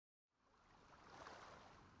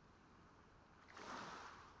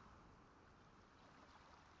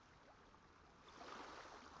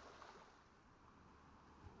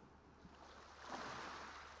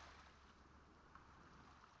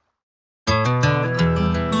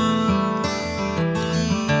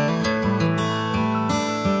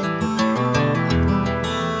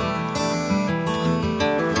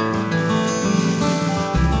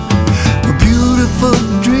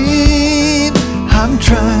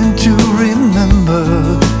time to remember.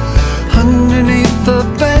 Underneath the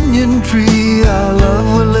banyan tree, our love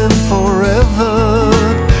will live forever.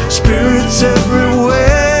 Spirits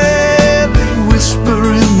everywhere, they whisper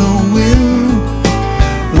in the wind.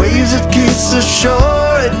 Waves that kiss the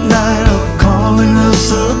shore at night are calling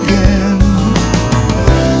us again.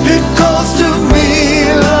 It calls to me,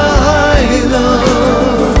 Lahaina,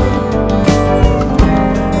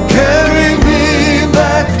 carry me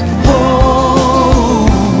back home.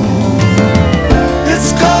 It's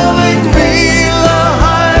calling me,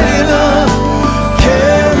 Lahaina,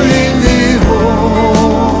 carry me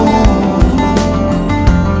home,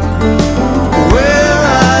 where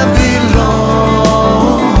I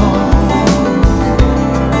belong,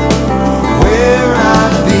 where I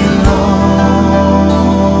belong.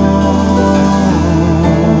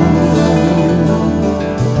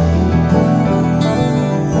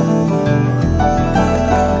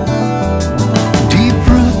 Deep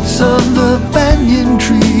roots of the banyan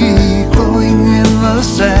tree growing in the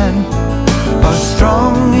sand are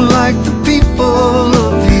strong like the people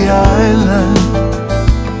of the island.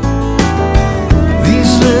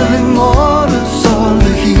 These living waters are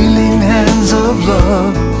the healing hands of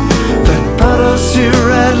love that brought us here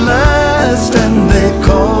at last, and they call